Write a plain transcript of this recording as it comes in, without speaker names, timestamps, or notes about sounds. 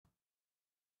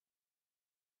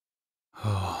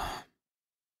Oh,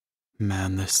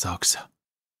 man, this sucks.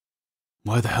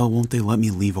 Why the hell won't they let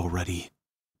me leave already?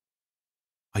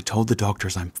 I told the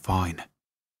doctors I'm fine,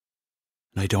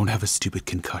 and I don't have a stupid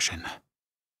concussion.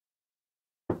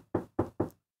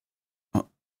 Uh,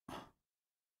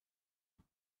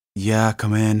 yeah,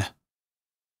 come in.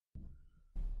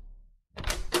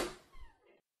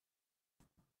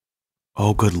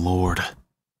 Oh, good lord.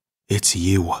 It's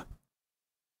you.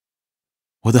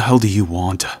 What the hell do you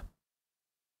want?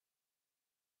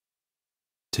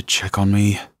 To check on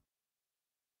me?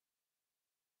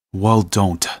 Well,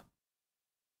 don't.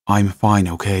 I'm fine,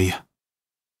 okay?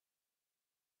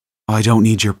 I don't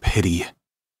need your pity.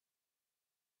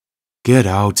 Get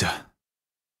out.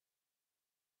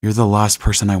 You're the last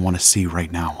person I want to see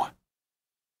right now.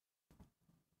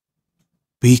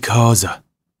 Because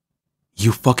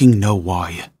you fucking know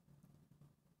why.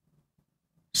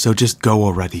 So just go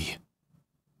already.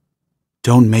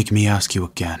 Don't make me ask you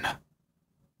again.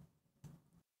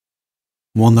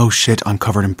 Well, no shit, I'm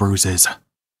covered in bruises.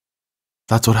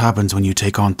 That's what happens when you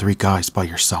take on 3 guys by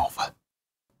yourself.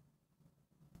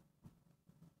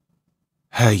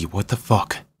 Hey, what the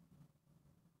fuck?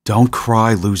 Don't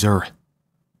cry, loser.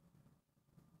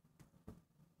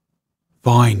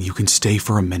 Fine, you can stay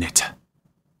for a minute.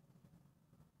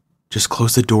 Just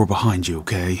close the door behind you,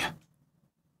 okay?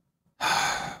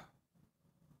 I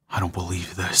don't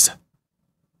believe this.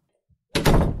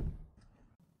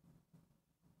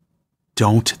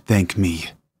 Don't thank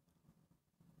me.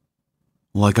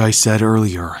 Like I said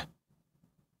earlier,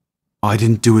 I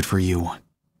didn't do it for you.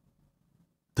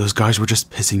 Those guys were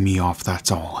just pissing me off, that's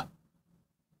all.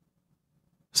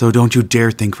 So don't you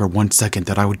dare think for 1 second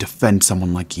that I would defend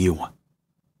someone like you.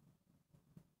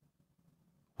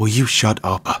 Will you shut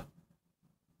up?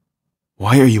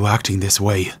 Why are you acting this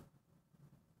way?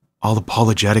 All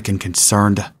apologetic and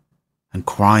concerned, and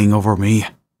crying over me?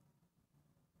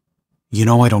 You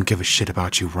know I don't give a shit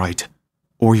about you, right?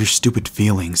 Or your stupid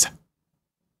feelings.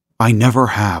 I never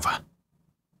have.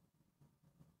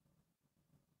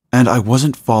 And I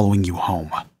wasn't following you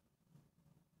home.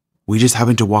 We just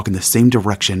happened to walk in the same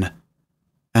direction,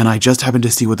 and I just happened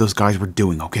to see what those guys were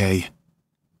doing, okay?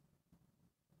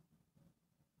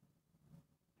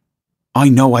 I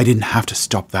know I didn't have to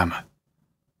stop them.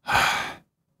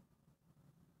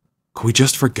 Could we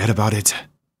just forget about it?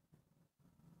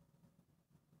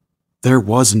 There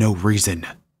was no reason.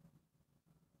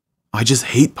 I just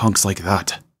hate punks like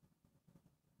that.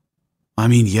 I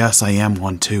mean, yes, I am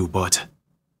one too, but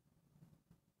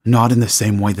not in the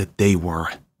same way that they were.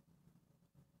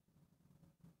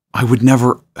 I would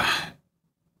never...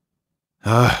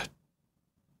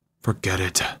 Forget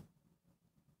it.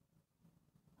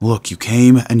 Look, you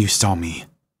came and you saw me.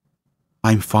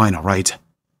 I'm fine, alright?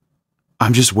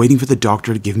 I'm just waiting for the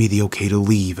doctor to give me the okay to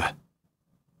leave.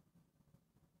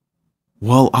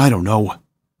 Well, I don't know.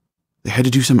 They had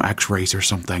to do some x-rays or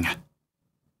something.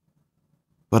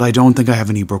 But I don't think I have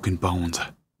any broken bones.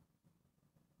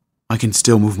 I can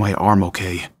still move my arm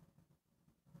okay.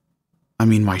 I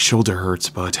mean, my shoulder hurts,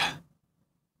 but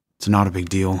it's not a big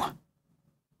deal.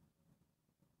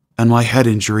 And my head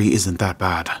injury isn't that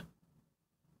bad.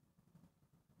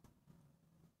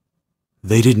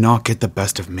 They did not get the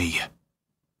best of me.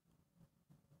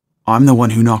 I'm the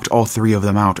one who knocked all 3 of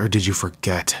them out, or did you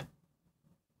forget?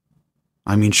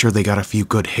 I mean, sure, they got a few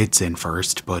good hits in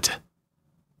first, but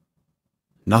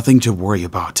nothing to worry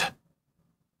about.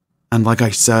 And like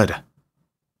I said,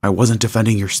 I wasn't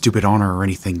defending your stupid honor or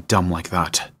anything dumb like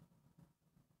that.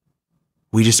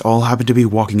 We just all happened to be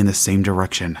walking in the same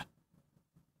direction.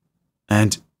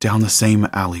 And down the same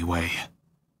alleyway.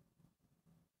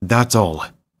 That's all.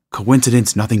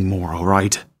 Coincidence, nothing more,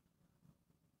 alright?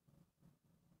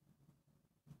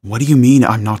 What do you mean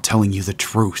I'm not telling you the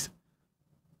truth?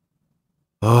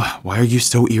 Ugh, why are you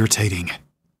so irritating?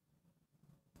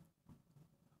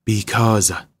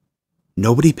 Because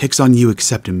nobody picks on you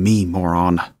except me,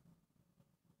 moron.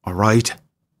 Alright?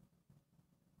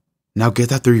 Now get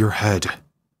that through your head.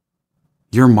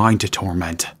 You're mine to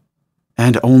torment.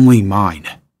 And only mine.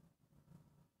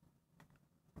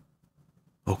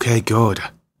 Okay, good.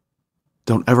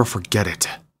 Don't ever forget it.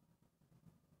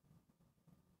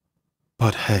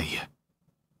 But hey,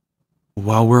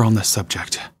 while we're on the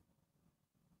subject,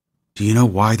 do you know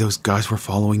why those guys were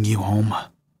following you home?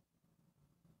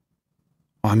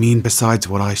 I mean, besides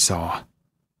what I saw.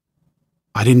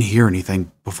 I didn't hear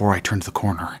anything before I turned the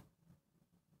corner.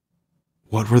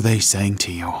 What were they saying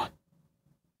to you?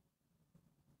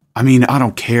 I mean, I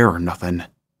don't care or nothing.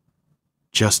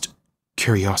 Just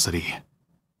curiosity.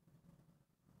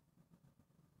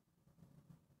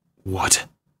 What?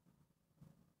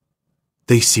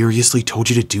 They seriously told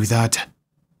you to do that?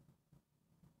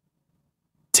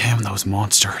 Damn those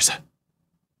monsters.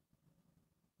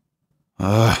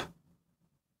 Now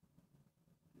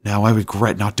I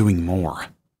regret not doing more. I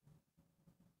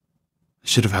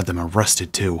should have had them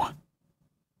arrested too.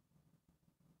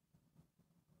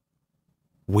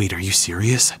 Wait, are you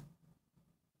serious?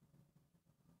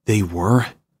 They were?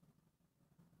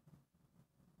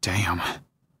 Damn.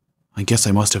 I guess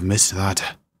I must have missed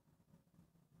that.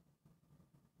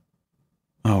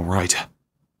 Oh, right.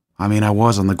 I mean, I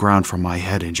was on the ground from my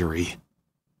head injury.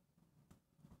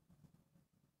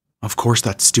 Of course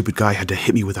that stupid guy had to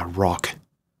hit me with a rock.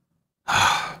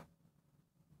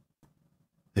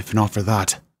 If not for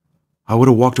that, I would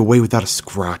have walked away without a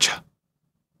scratch.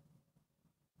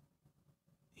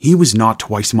 He was not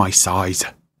twice my size.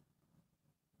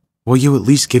 Will you at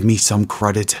least give me some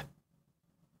credit?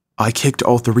 I kicked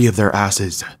all 3 of their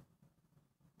asses.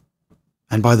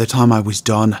 And by the time I was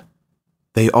done,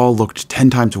 they all looked 10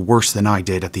 times worse than I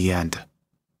did at the end.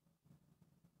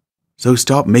 So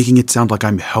stop making it sound like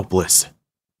I'm helpless.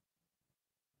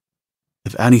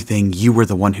 If anything, you were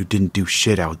the one who didn't do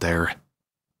shit out there.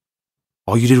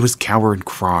 All you did was cower and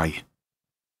cry.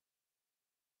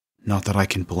 Not that I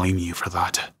can blame you for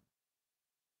that.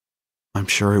 I'm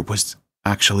sure it was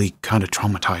actually kind of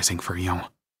traumatizing for you.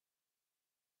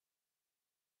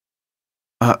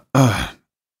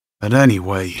 But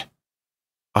anyway,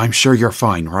 I'm sure you're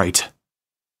fine, right?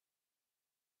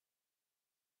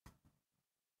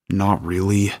 Not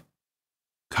really.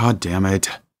 God damn it.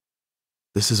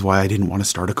 This is why I didn't want to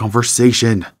start a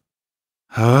conversation.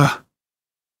 Huh?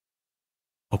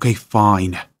 Okay,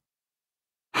 fine.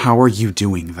 How are you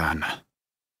doing then?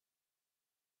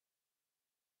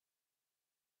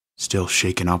 Still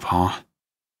shaken up, huh?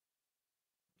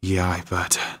 Yeah, I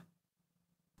bet.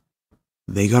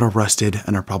 They got arrested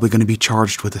and are probably going to be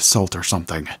charged with assault or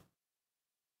something.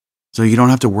 So you don't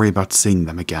have to worry about seeing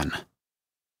them again.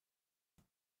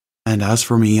 And as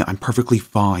for me, I'm perfectly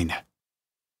fine.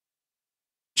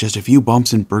 Just a few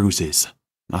bumps and bruises,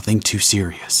 nothing too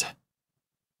serious.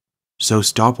 So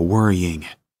stop worrying.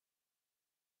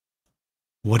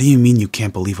 What do you mean you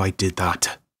can't believe I did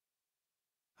that?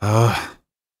 I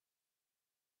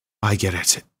get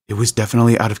it. It was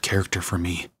definitely out of character for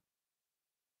me.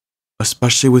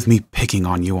 Especially with me picking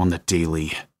on you on the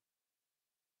daily.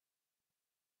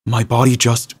 My body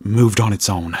just moved on its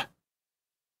own.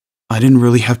 I didn't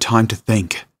really have time to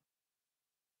think.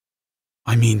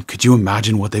 I mean, could you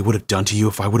imagine what they would have done to you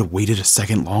if I would have waited a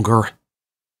second longer?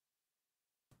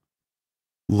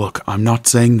 Look, I'm not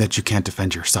saying that you can't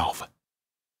defend yourself.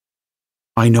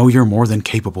 I know you're more than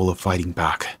capable of fighting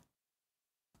back.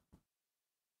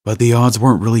 But the odds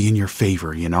weren't really in your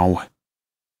favor, you know?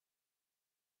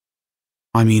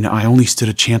 I mean, I only stood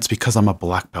a chance because I'm a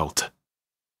black belt.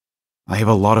 I have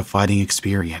a lot of fighting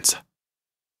experience,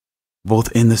 both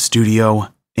in the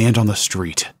studio and on the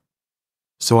street,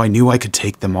 so I knew I could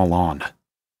take them all on.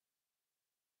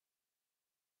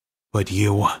 But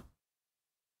you...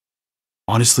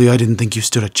 Honestly, I didn't think you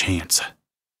stood a chance.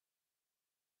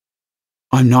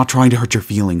 I'm not trying to hurt your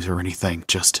feelings or anything,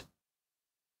 just...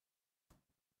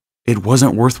 It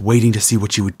wasn't worth waiting to see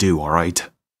what you would do, alright?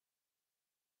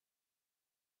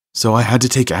 So I had to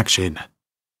take action.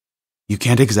 You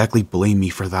can't exactly blame me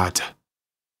for that.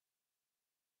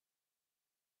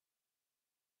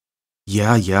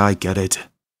 Yeah, I get it.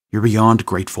 You're beyond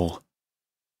grateful.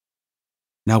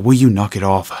 Now will you knock it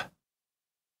off?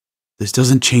 This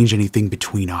doesn't change anything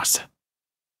between us.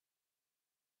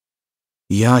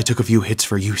 Yeah, I took a few hits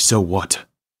for you, so what?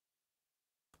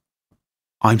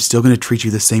 I'm still gonna treat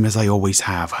you the same as I always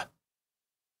have.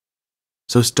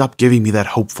 So stop giving me that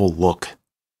hopeful look.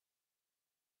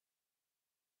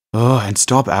 And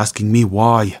stop asking me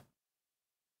why.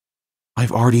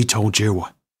 I've already told you.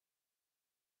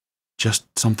 Just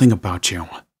something about you.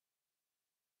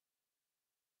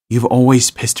 You've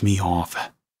always pissed me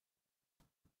off.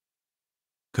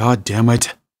 God damn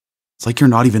it. It's like you're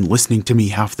not even listening to me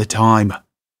half the time.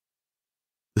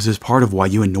 This is part of why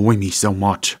you annoy me so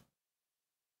much.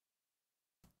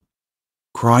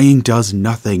 Crying does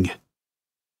nothing.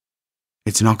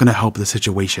 It's not gonna help the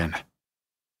situation.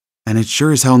 And it's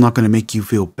sure as hell not gonna make you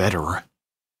feel better.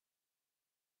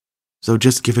 So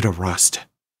just give it a rest.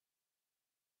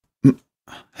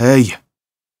 Hey.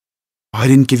 I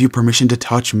didn't give you permission to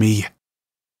touch me.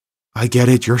 I get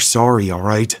it, you're sorry,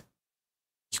 alright?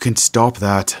 You can stop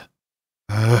that.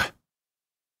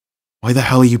 Why the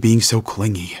hell are you being so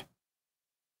clingy?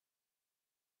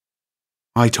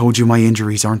 I told you my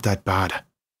injuries aren't that bad.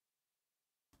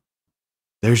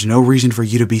 There's no reason for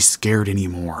you to be scared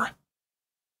anymore.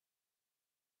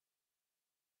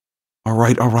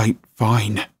 Alright,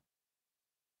 fine.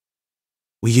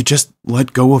 Will you just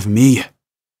let go of me?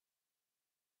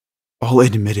 I'll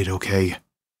admit it, okay?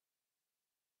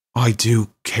 I do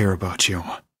care about you.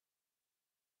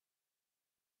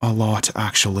 A lot,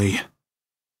 actually.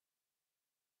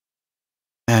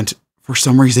 And for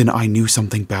some reason, I knew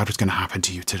something bad was going to happen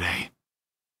to you today.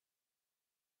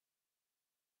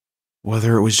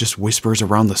 Whether it was just whispers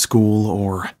around the school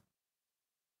or,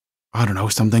 I don't know,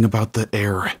 something about the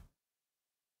air.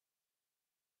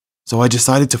 So I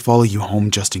decided to follow you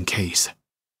home just in case.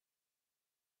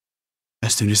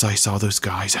 As soon as I saw those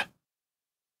guys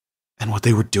and what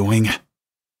they were doing,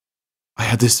 I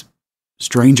had this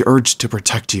strange urge to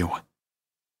protect you.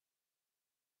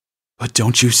 But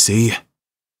don't you see?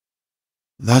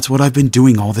 That's what I've been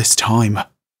doing all this time.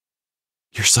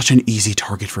 You're such an easy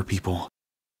target for people.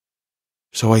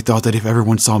 So I thought that if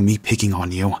everyone saw me picking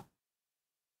on you,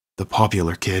 the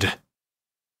popular kid,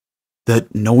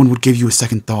 that no one would give you a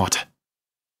second thought.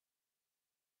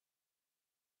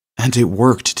 And it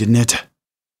worked, didn't it?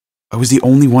 I was the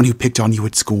only one who picked on you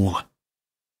at school.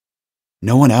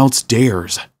 No one else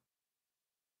dares.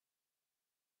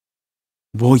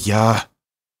 Well, yeah.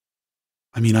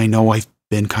 I mean, I know I've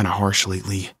been kind of harsh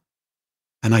lately,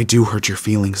 and I do hurt your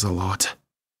feelings a lot.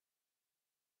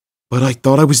 But I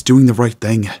thought I was doing the right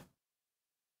thing.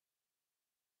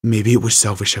 Maybe it was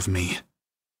selfish of me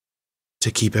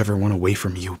to keep everyone away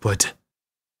from you, but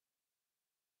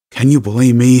can you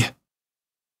blame me?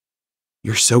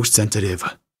 You're so sensitive,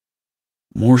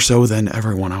 more so than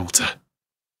everyone else.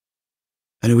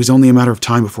 And it was only a matter of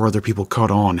time before other people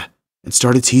caught on and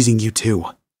started teasing you too.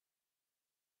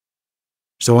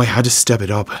 So I had to step it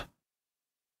up.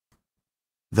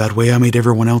 That way I made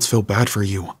everyone else feel bad for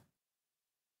you.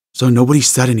 So nobody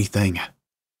said anything.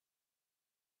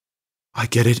 I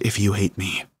get it if you hate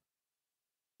me.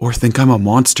 Or think I'm a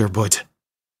monster, but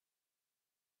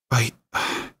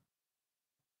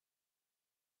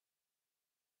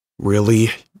Really?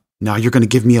 Now you're gonna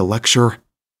give me a lecture?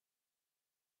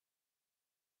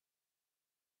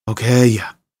 Okay,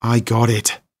 I got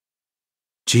it.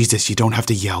 Jesus, you don't have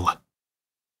to yell.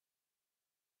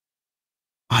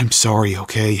 I'm sorry,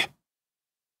 okay?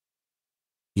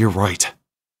 You're right.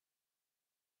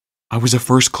 I was a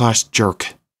first-class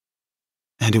jerk,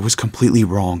 and it was completely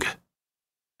wrong,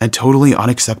 and totally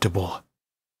unacceptable.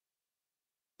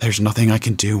 There's nothing I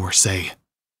can do or say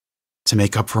to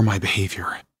make up for my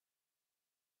behavior.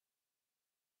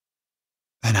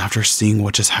 And after seeing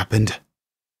what just happened,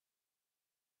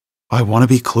 I want to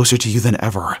be closer to you than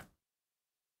ever.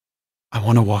 I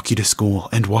want to walk you to school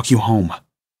and walk you home.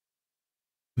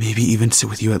 Maybe even sit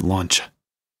with you at lunch,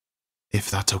 if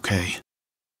that's okay.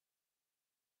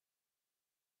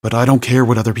 But I don't care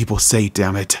what other people say,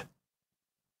 damn it.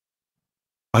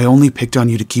 I only picked on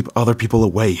you to keep other people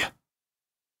away.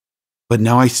 But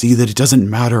now I see that it doesn't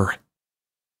matter.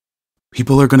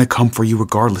 People are going to come for you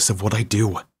regardless of what I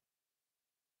do.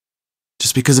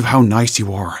 Just because of how nice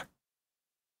you are.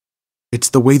 It's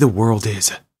the way the world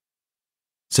is.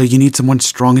 So you need someone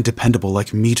strong and dependable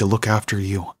like me to look after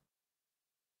you.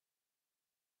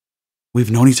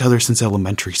 We've known each other since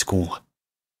elementary school.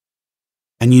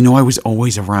 And you know I was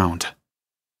always around.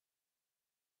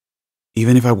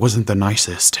 Even if I wasn't the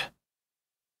nicest.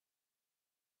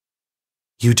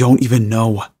 You don't even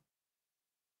know.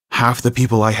 Half the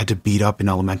people I had to beat up in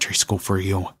elementary school for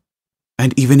you.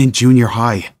 And even in junior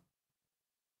high.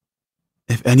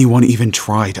 If anyone even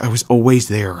tried, I was always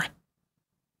there.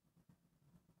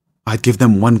 I'd give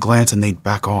them one glance and they'd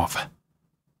back off.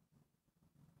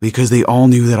 Because they all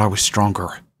knew that I was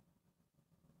stronger.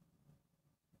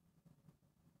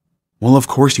 Well, of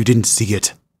course you didn't see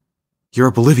it. You're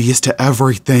oblivious to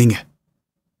everything.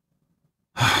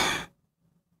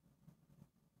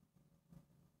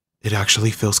 It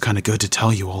actually feels kind of good to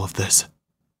tell you all of this.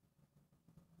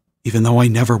 Even though I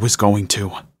never was going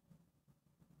to.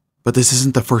 But this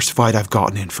isn't the first fight I've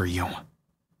gotten in for you.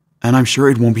 And I'm sure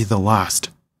it won't be the last.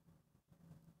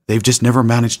 They've just never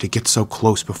managed to get so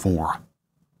close before.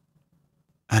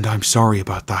 And I'm sorry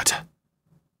about that.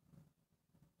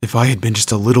 If I had been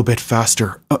just a little bit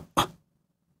faster...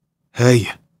 Hey,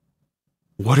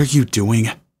 what are you doing?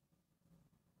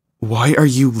 Why are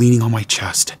you leaning on my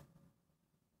chest?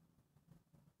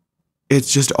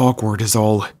 It's just awkward is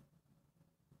all.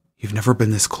 You've never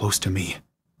been this close to me.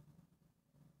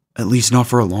 At least not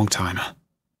for a long time.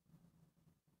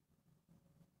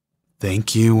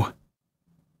 Thank you.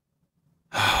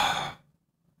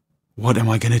 What am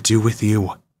I gonna do with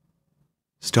you?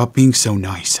 Stop being so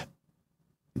nice.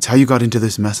 It's how you got into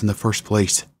this mess in the first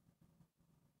place.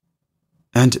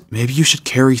 And maybe you should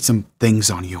carry some things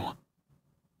on you.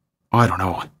 I don't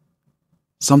know,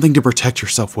 something to protect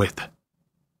yourself with.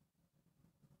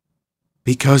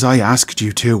 Because I asked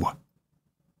you to.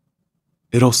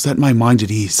 It'll set my mind at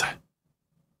ease.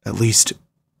 At least,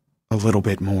 a little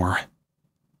bit more.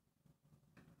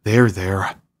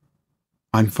 There.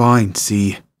 I'm fine,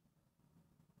 see.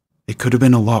 It could have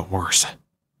been a lot worse.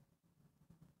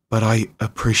 But I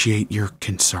appreciate your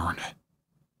concern.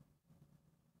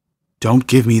 Don't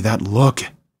give me that look.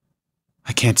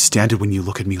 I can't stand it when you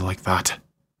look at me like that.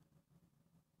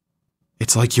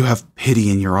 It's like you have pity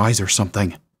in your eyes or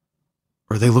something.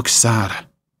 Or they look sad.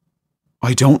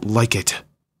 I don't like it.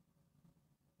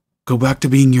 Go back to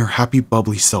being your happy,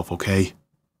 bubbly self, okay?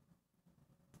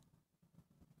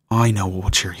 I know what will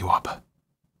cheer you up.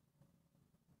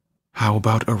 How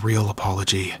about a real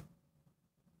apology?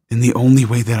 In the only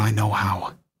way that I know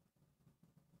how.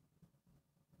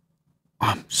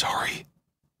 I'm sorry.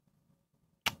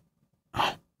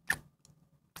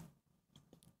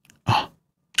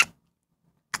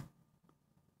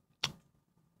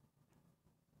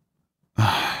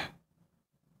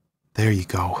 There you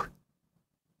go.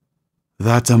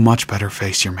 That's a much better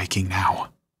face you're making now.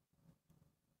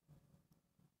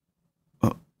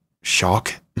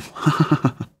 Shock?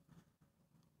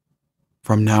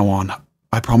 From now on,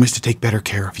 I promise to take better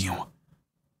care of you.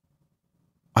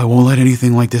 I won't let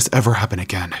anything like this ever happen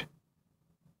again.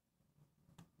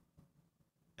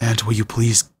 And will you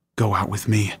please go out with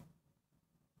me?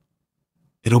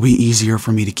 It'll be easier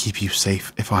for me to keep you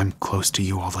safe if I'm close to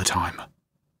you all the time.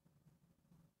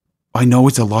 I know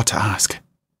it's a lot to ask,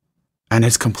 and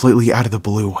it's completely out of the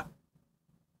blue,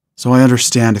 so I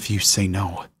understand if you say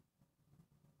no.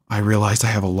 I realize I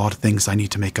have a lot of things I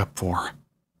need to make up for.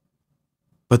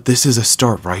 But this is a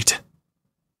start, right?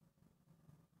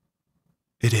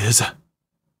 It is.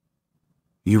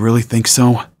 You really think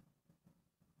so?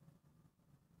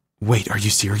 Wait, are you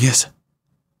serious?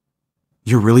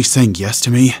 You're really saying yes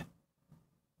to me?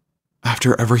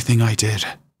 After everything I did?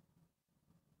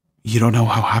 You don't know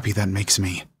how happy that makes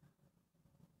me.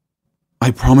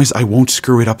 I promise I won't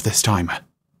screw it up this time.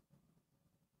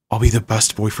 I'll be the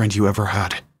best boyfriend you ever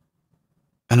had.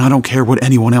 And I don't care what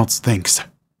anyone else thinks.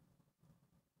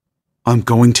 I'm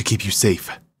going to keep you safe.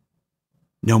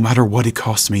 No matter what it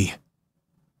costs me.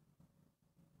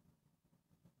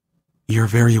 You're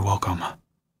very welcome.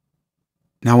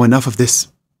 Now enough of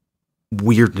this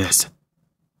weirdness.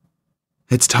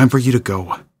 It's time for you to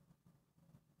go.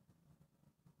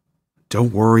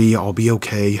 Don't worry, I'll be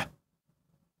okay.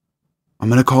 I'm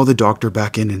gonna call the doctor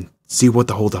back in and see what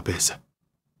the holdup is.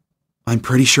 I'm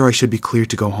pretty sure I should be cleared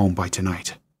to go home by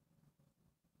tonight.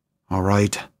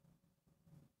 Alright.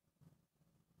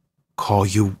 Call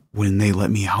you when they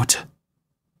let me out?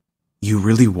 You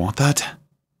really want that?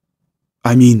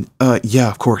 I mean, yeah,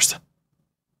 of course.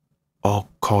 I'll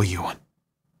call you.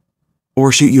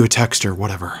 Or shoot you a text or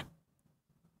whatever.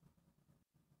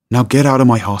 Now get out of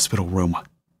my hospital room.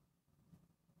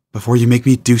 Before you make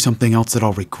me do something else that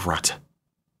I'll regret.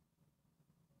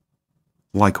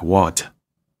 Like what?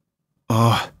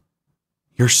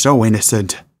 You're so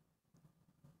innocent.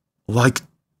 Like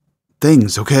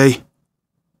things, okay?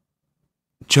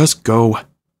 Just go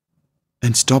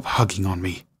and stop hugging on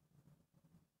me.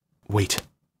 Wait.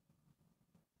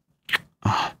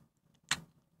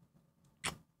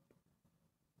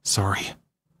 Sorry.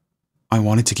 I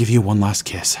wanted to give you one last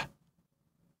kiss.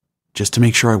 Just to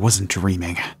make sure I wasn't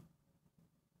dreaming.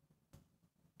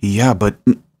 Yeah, but...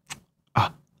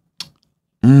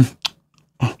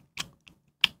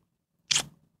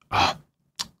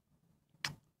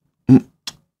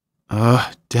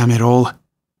 damn it all.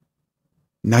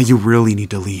 Now you really need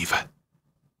to leave.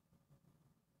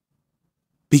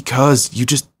 Because you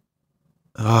just...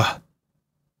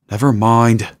 never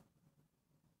mind.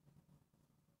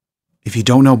 If you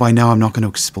don't know by now, I'm not going to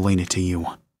explain it to you.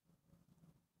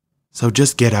 So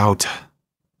just get out.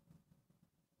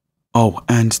 Oh,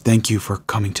 and thank you for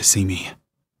coming to see me.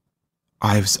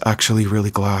 I was actually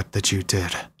really glad that you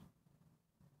did.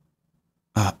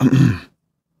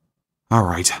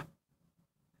 Alright.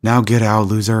 Now get out,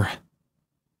 loser.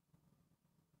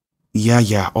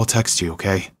 Yeah, I'll text you,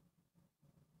 okay?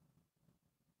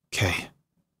 Okay.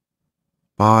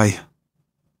 Bye.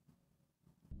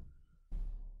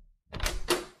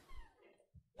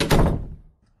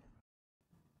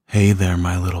 Hey there,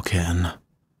 my little kitten.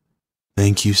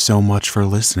 Thank you so much for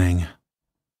listening.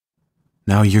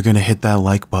 Now you're gonna hit that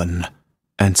like button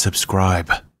and subscribe.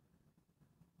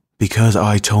 Because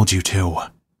I told you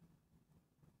to.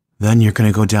 Then you're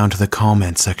gonna go down to the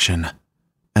comment section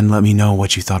and let me know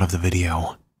what you thought of the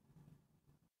video.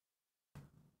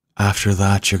 After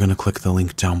that, you're gonna click the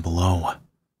link down below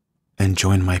and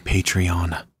join my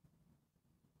Patreon.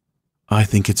 I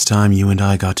think it's time you and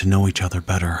I got to know each other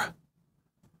better.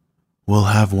 We'll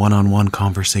have one-on-one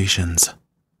conversations.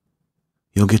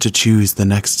 You'll get to choose the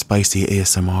next spicy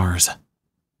ASMRs.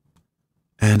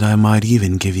 And I might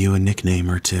even give you a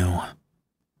nickname or two.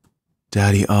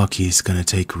 Daddy Aki's gonna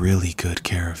take really good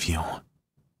care of you.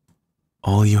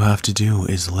 All you have to do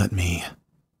is let me.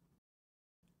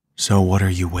 So what are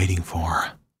you waiting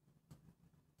for?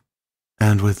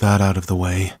 And with that out of the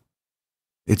way,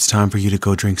 it's time for you to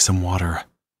go drink some water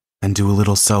and do a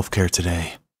little self-care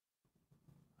today.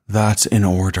 That's an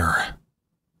order,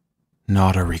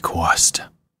 not a request.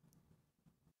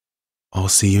 I'll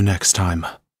see you next time.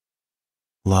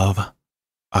 Love,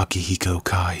 Akihiko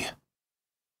Kai.